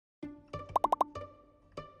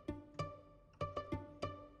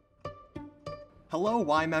Hello,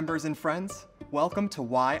 Y members and friends. Welcome to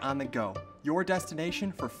Y on the Go, your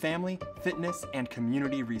destination for family, fitness, and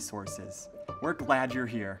community resources. We're glad you're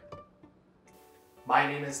here. My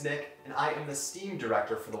name is Nick, and I am the STEAM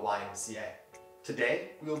Director for the YMCA. Today,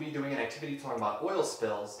 we will be doing an activity talking about oil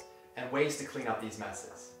spills and ways to clean up these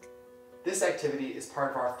messes. This activity is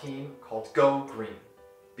part of our theme called Go Green.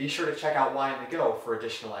 Be sure to check out Y on the Go for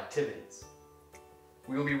additional activities.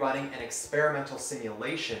 We will be running an experimental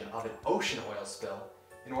simulation of an ocean oil spill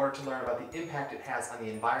in order to learn about the impact it has on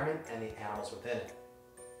the environment and the animals within it.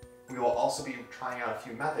 We will also be trying out a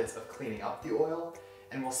few methods of cleaning up the oil,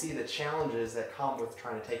 and we'll see the challenges that come with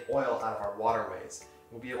trying to take oil out of our waterways.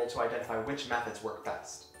 We'll be able to identify which methods work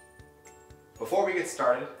best. Before we get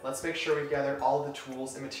started, let's make sure we gather all of the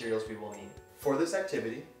tools and materials we will need. For this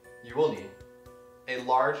activity, you will need a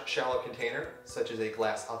large shallow container, such as a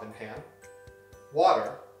glass oven pan,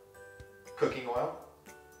 water, cooking oil,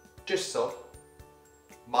 dish soap,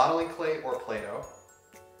 modeling clay or Play-Doh,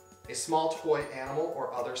 a small toy animal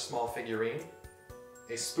or other small figurine,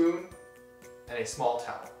 a spoon, and a small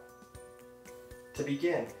towel. To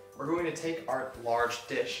begin, we're going to take our large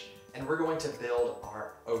dish and we're going to build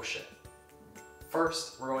our ocean.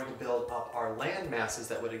 First, we're going to build up our land masses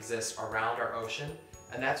that would exist around our ocean,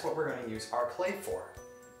 and that's what we're going to use our clay for.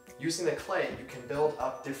 Using the clay, you can build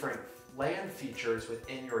up different land features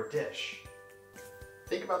within your dish.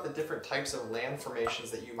 Think about the different types of land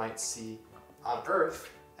formations that you might see on Earth,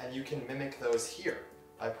 and you can mimic those here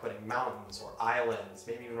by putting mountains or islands,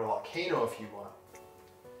 maybe even a volcano if you want.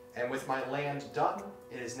 And with my land done,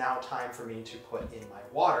 it is now time for me to put in my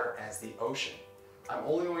water as the ocean. I'm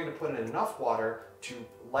only going to put in enough water to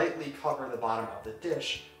lightly cover the bottom of the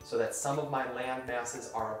dish so that some of my land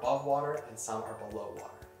masses are above water and some are below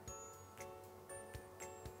water.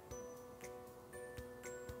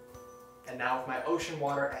 And now with my ocean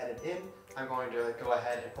water added in, I'm going to go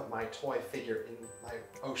ahead and put my toy figure in my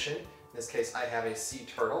ocean. In this case, I have a sea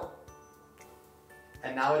turtle.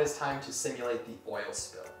 And now it is time to simulate the oil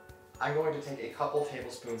spill. I'm going to take a couple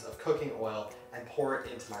tablespoons of cooking oil and pour it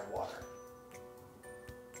into my water.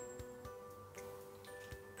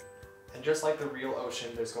 And just like the real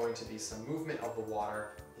ocean, there's going to be some movement of the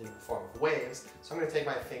water in the form of waves. So I'm going to take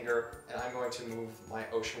my finger and I'm going to move my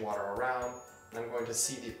ocean water around, and I'm going to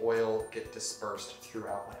see the oil get dispersed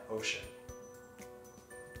throughout my ocean.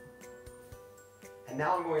 And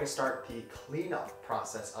now I'm going to start the cleanup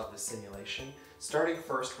process of the simulation, starting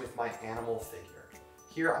first with my animal figure.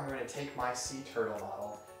 Here I'm going to take my sea turtle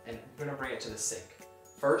model and I'm going to bring it to the sink.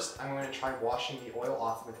 First, I'm going to try washing the oil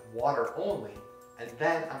off with water only, and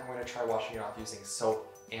then I'm going to try washing it off using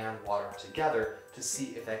soap and water together to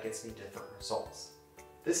see if that gets me different results.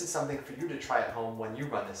 This is something for you to try at home when you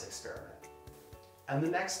run this experiment. And the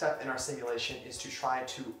next step in our simulation is to try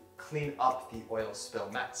to clean up the oil spill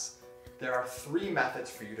mess. There are 3 methods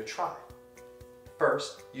for you to try.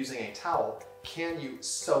 First, using a towel, can you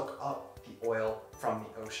soak up the oil from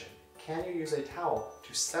the ocean? Can you use a towel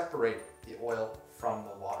to separate the oil from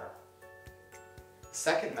the water? The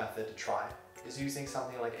second method to try is using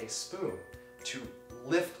something like a spoon to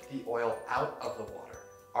lift the oil out of the water.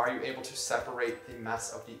 Are you able to separate the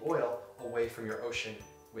mess of the oil away from your ocean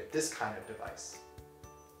with this kind of device?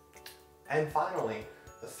 And finally,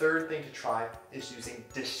 the third thing to try is using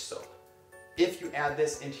dish soap. If you add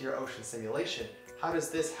this into your ocean simulation, how does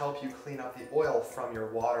this help you clean up the oil from your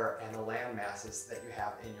water and the land masses that you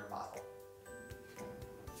have in your model?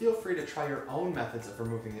 Feel free to try your own methods of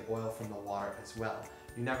removing the oil from the water as well.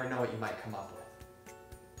 You never know what you might come up with.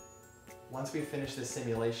 Once we finish this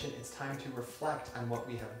simulation, it's time to reflect on what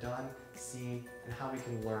we have done, seen, and how we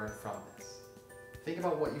can learn from this. Think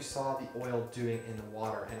about what you saw the oil doing in the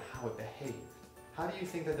water and how it behaved. How do you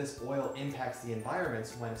think that this oil impacts the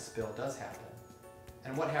environments when a spill does happen?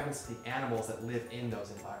 And what happens to the animals that live in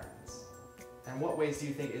those environments? And what ways do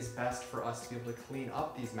you think is best for us to be able to clean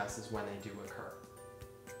up these messes when they do occur?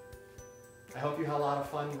 I hope you had a lot of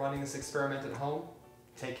fun running this experiment at home.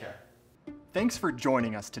 Take care. Thanks for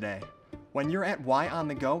joining us today. When you're at Y on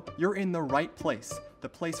the Go, you're in the right place. The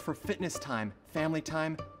place for fitness time, family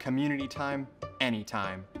time, community time,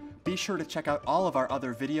 anytime. Be sure to check out all of our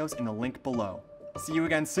other videos in the link below. See you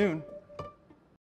again soon.